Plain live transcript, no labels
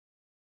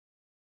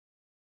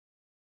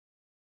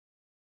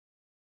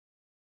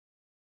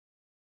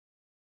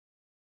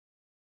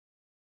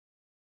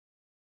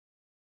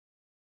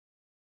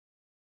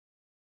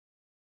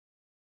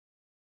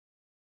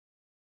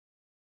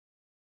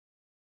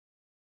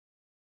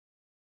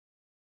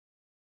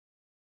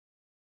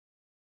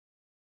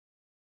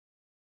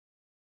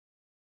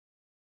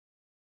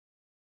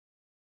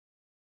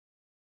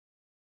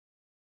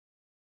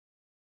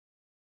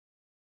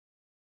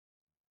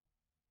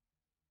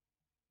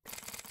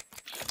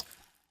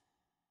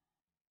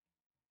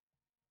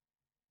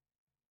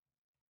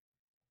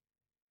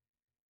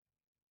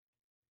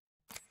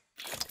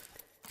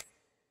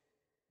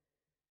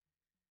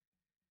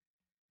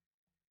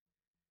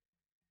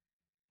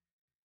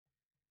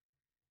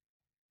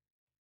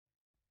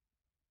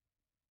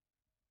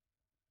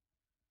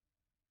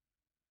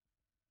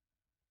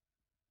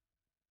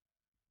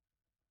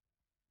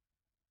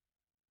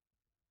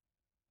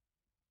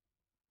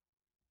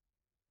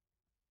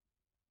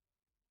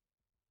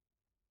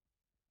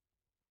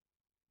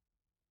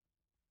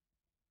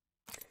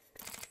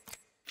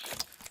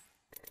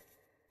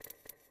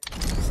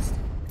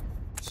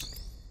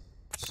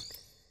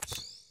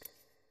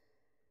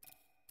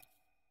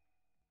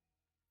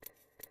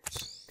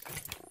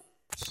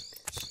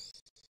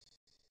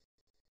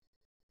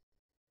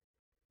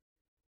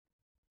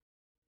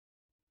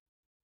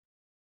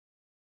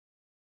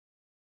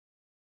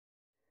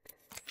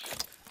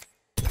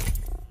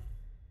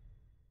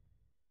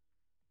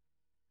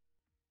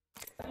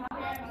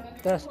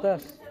Tes.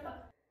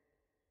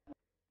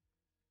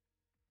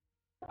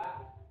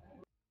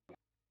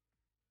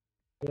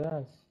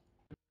 Yes.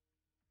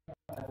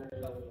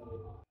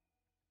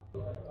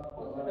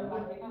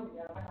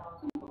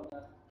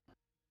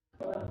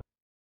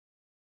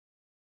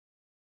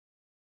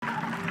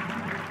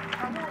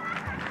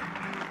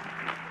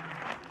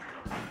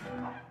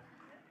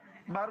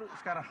 Baru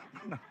sekarang.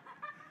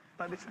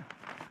 Tadi.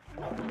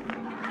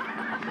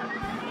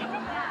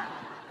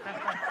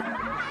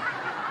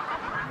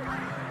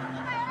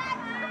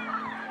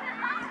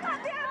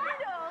 Hati-hati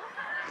dong.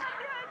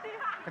 Hati-hati.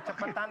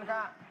 Kecepatan,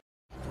 Kak.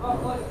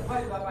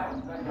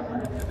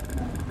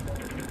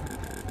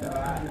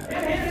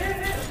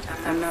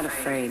 I'm not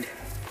afraid.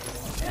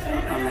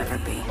 I'll never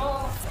be.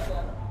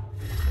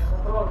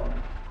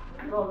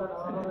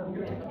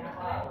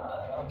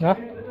 Hah?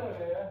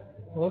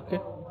 Oke.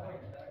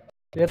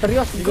 Ya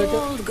terios juga, Cok.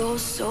 Gold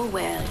goes so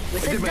well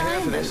with a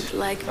diamond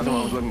like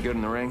me. Looking good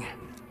in the ring.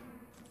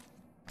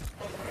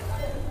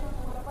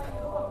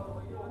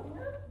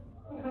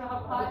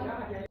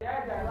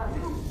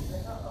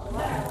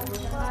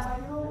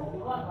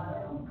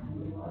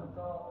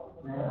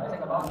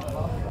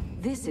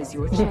 This is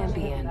your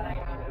champion.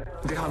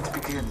 The hunt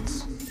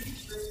begins.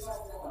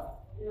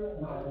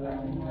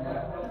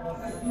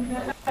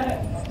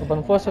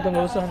 Open force atau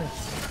nggak usah nih?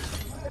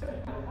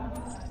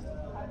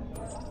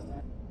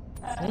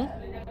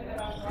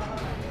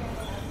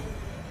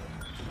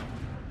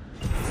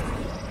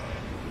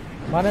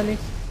 Mana nih?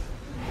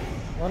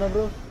 Mana,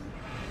 bro?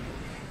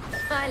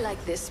 I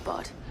like this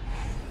spot.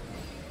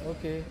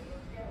 Oke.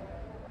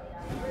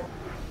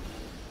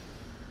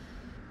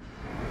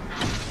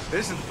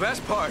 This is the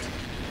best part.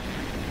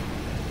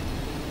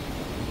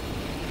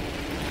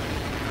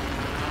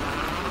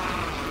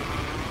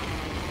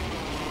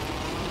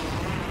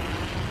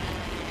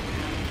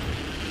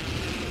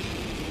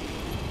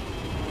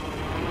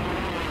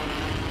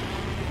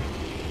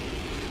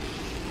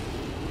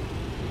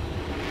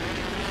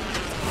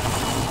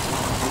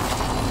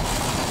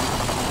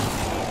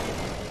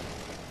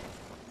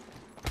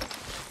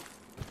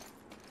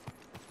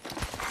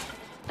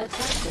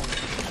 Attention.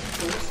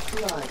 First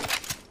blood.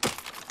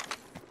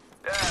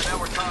 Yeah, now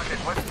we're talking.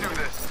 Let's do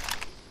this.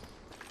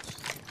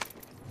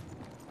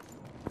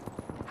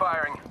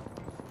 Firing.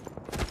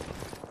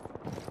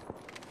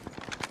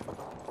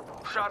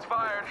 Shots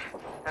fired,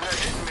 and they're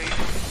hitting me.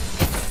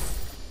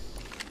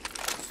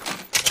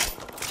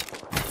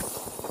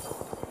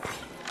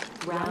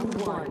 Round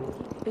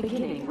 1.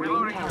 Beginning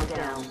ring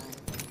countdown.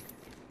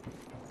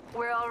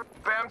 We're all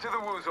bam to the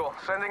woozle,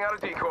 sending out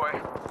a decoy.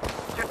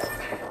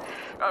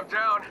 I'm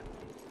down.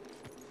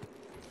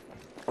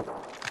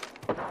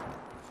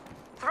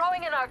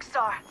 Throwing an arc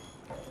star.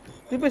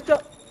 Tipis,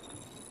 Cok.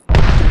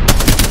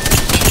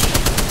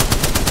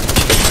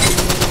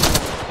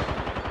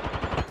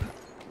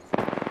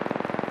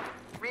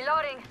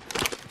 Reloading.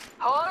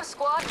 Whole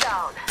squad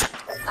down.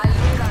 I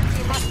lead our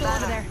team up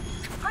over there.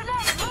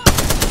 Grenade, move!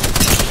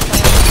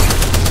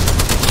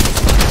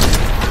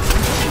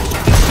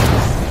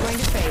 Going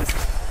to phase.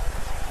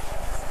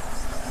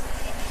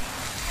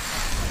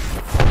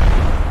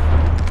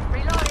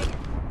 Reloading.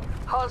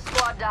 Whole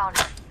squad down.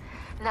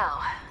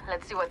 Now,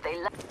 let's see what they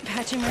left.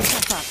 Patching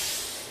myself up.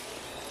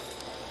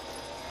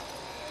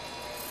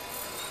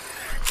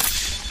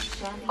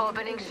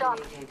 Opening shop.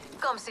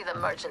 Come see the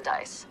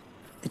merchandise.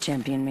 The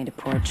champion made a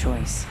poor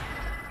choice.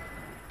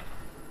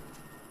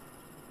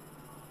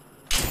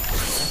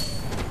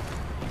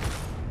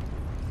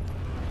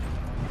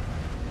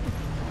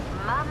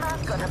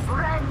 Mama's got a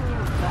brand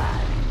new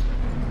bag.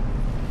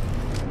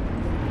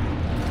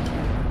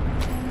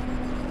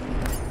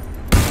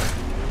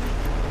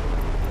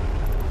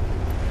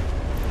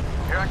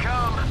 Here I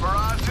come.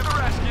 Mirage to the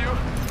rescue.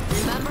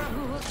 Remember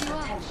who hooked you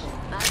up?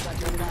 I got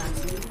the last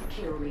New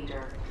kill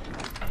leader.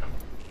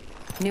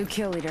 New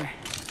kill leader.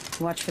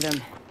 Watch for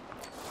them.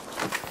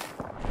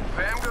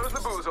 Bam goes the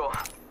boozle.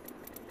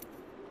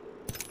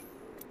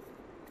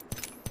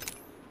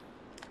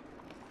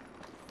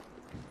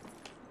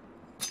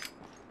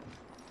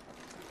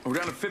 We're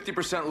down to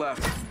 50%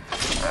 left.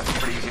 That's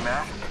pretty easy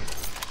math.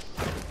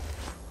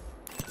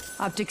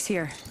 Optics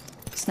here.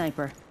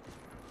 Sniper.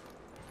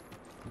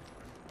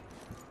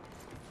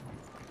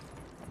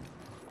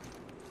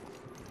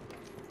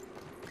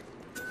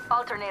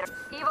 Alternator.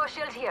 Evo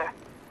shield here.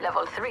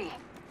 Level 3.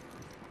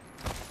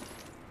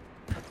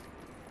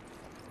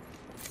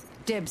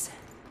 Dibs.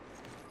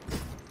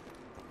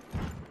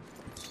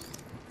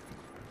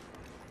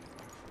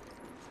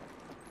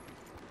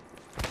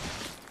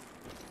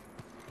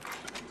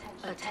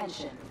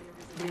 Attention.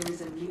 There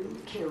is a new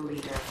kill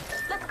leader.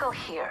 Let's go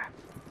here.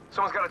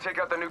 Someone's got to take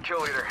out the new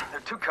kill leader.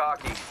 They're too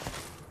cocky.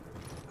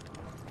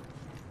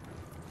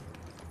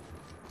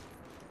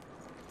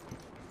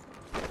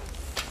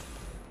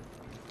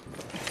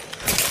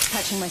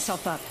 Patching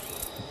myself up.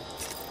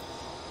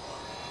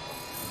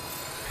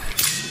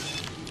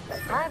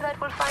 I bet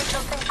we'll find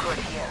something good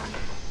here.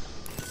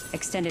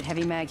 Extended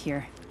heavy mag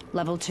here.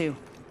 Level 2.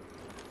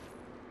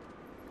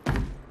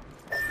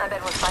 I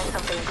bet we'll find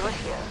something good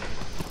here.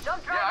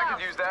 Don't drive Yeah, I out. can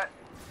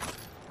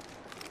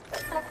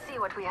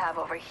what we have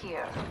over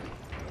here.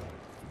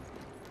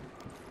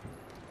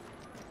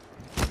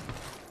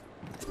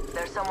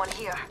 There's someone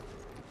here.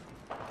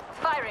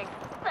 Firing!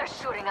 They're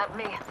shooting at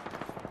me.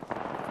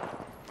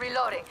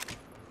 Reloading.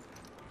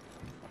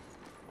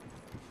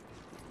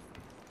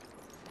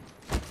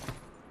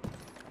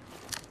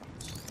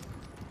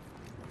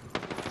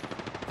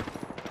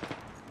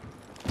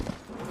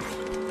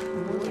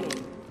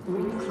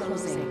 Ring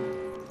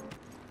closing.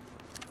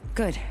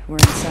 Good, we're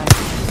inside.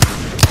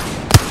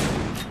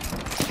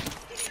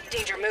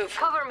 Danger, move.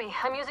 Cover me.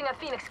 I'm using a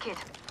Phoenix kit.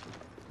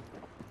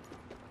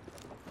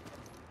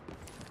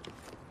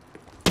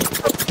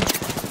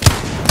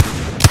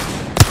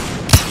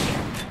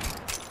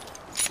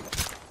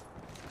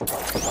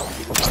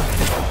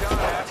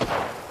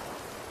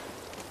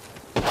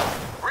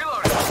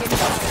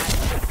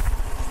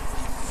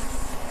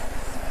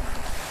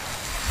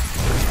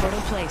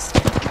 Portal placed.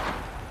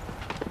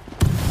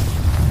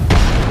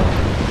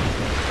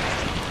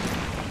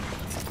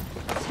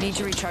 Need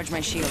to recharge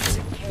my shields.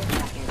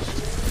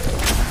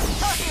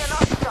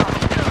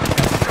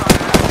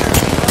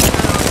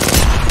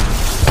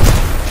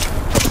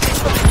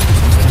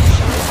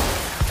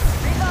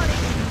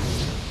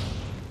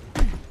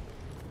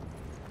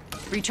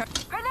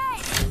 Recharge.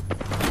 Grenade!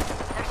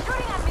 They're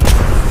shooting at me.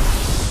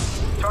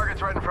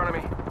 Target's right in front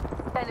of me.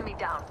 Enemy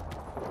down.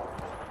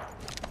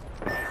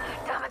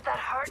 Damn it, that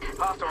hurt.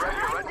 Hostile right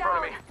here, right in front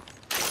of me.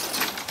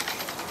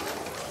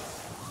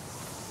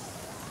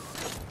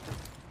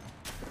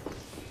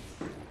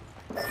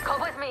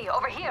 Come with me,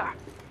 over here.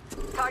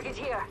 Target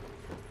here.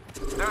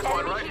 There's one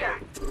Enemy right here.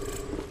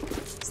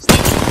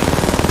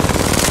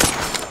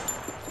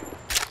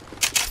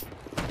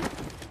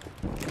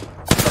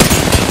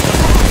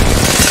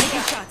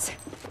 Taking shots.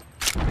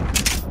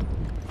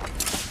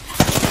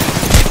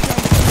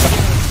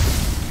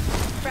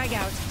 Frag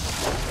out.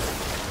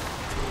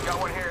 Got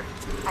one here.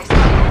 I saw an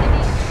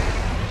enemy.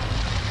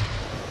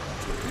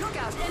 Look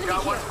out, enemy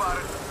Got one here.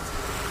 spotted.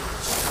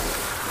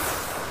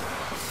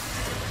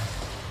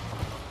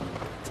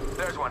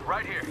 There's one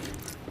right here.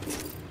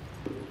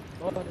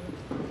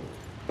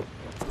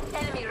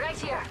 Enemy right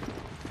here.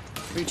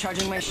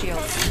 Recharging my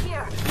shields. Enemy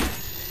here.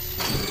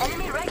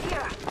 Enemy right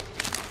here.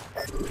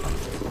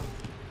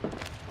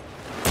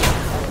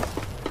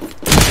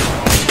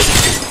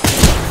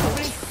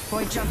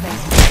 Boy jumping.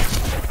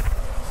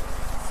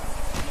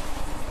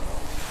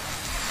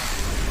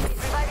 He's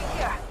reviving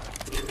here.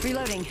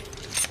 Reloading.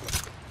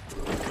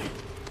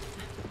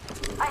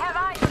 I have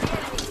eyes on the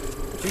enemy.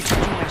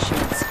 Recharging my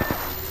shields.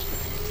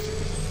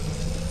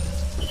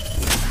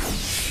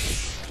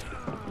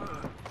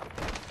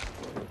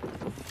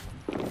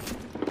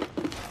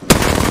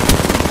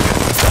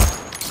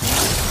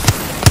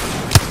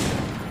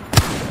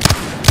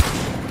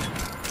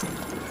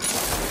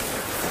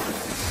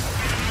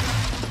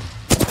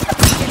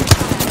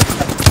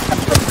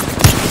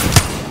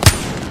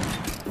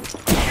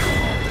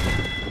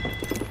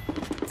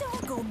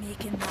 Don't go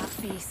making that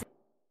face.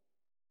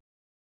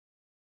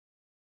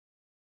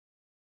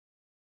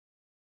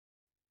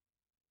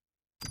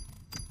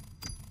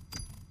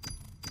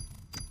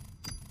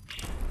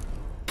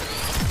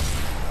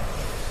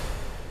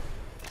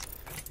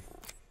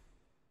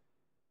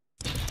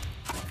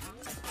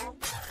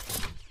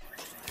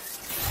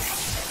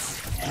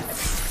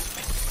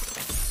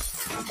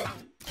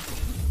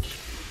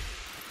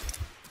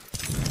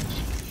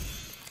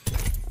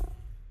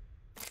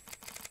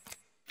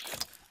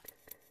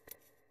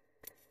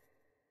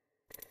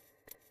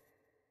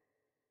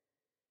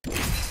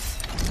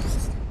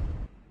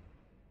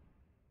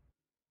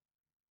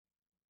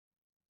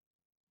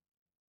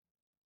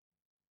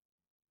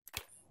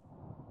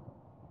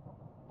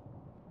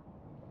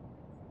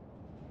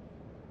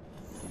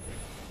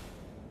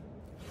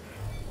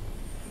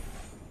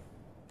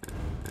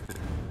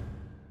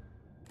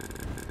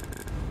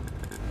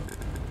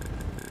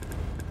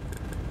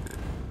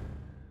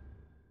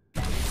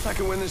 I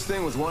can win this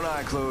thing with one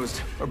eye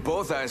closed, or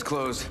both eyes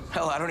closed.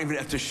 Hell, I don't even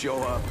have to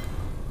show up.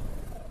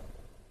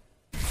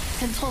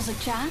 Control the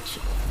charge,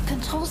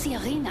 control the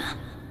arena.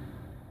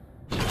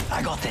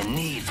 I got the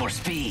need for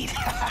speed.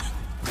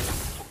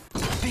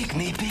 Pick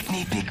me, pick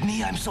me, pick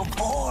me. I'm so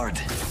bored.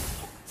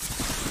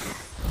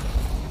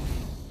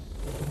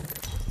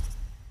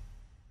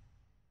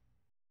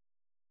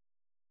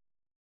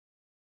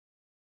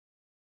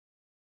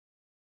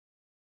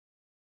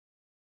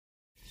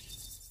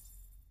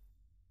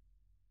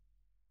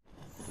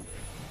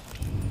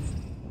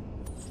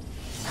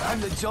 I'm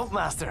the jump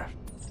master.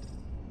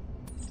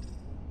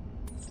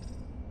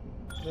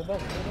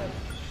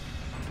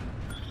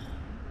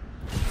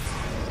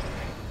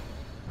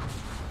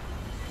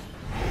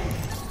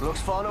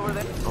 Looks fun over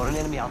there. Got an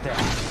enemy out there.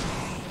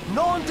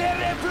 Non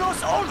terre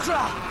plus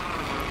ultra!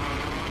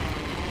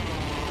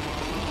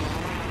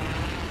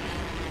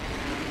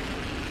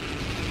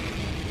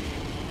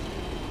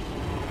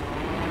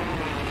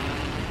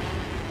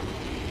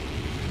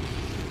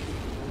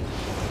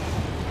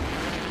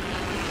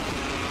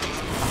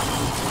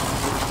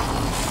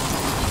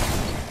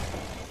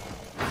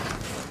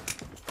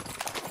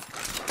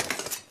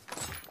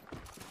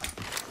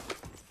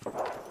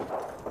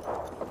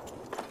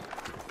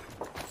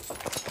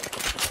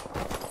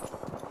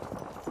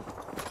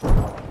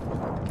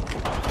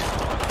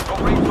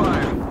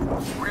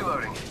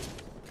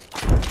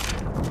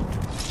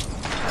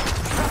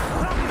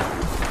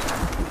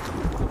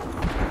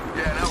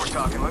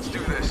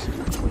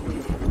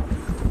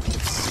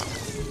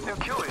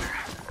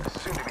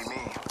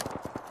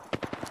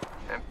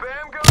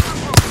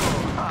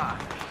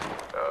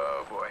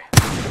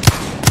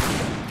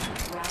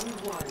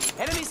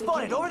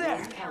 Spotted over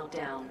there.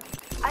 Countdown.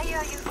 I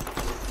hear you.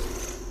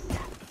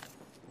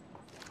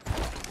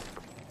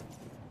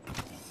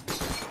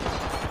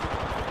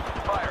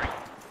 Firing.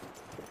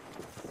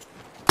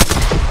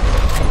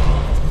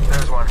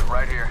 There's one,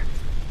 right here.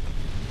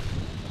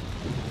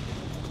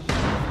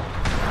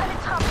 Alle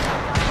Truppen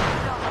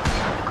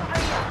sind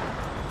kooperieren.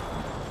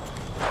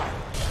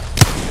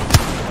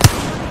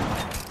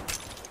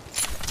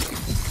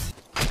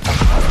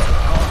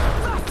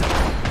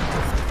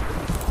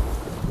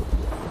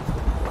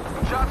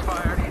 Shots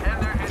fired, and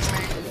they're hitting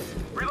me.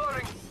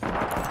 Reloading.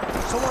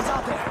 Someone's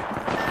out there.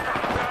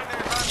 Bad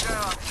news, I'm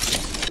down.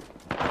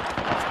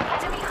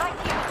 Enemy right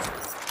here.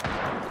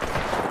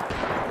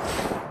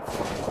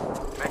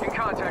 Making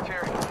contact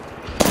here.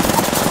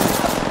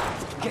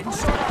 Getting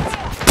shot at.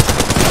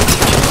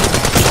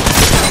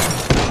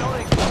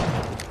 Reloading.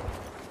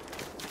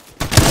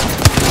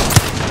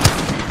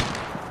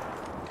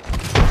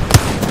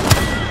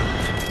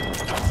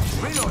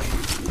 Reloading.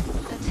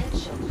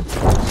 Attention.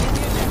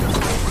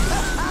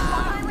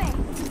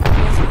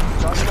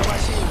 Charging up my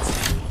shields.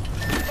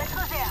 Let's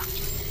go there.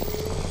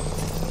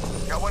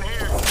 Got one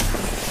here.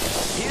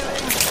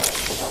 Healing.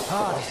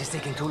 Ah, this is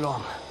taking too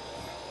long.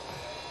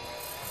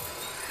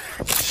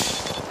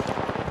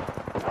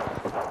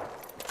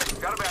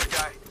 Got a bad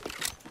guy.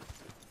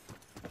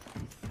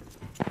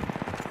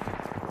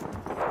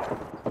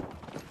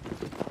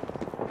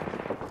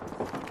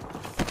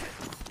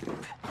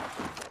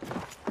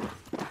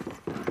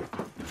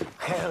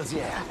 Hells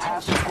yeah.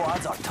 Half the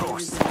squads are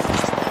toast.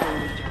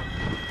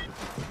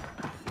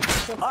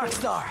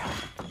 Arcstar.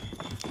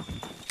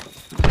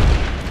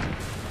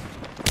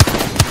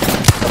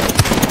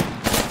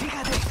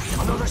 Fíjate,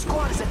 another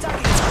squad is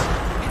attacking.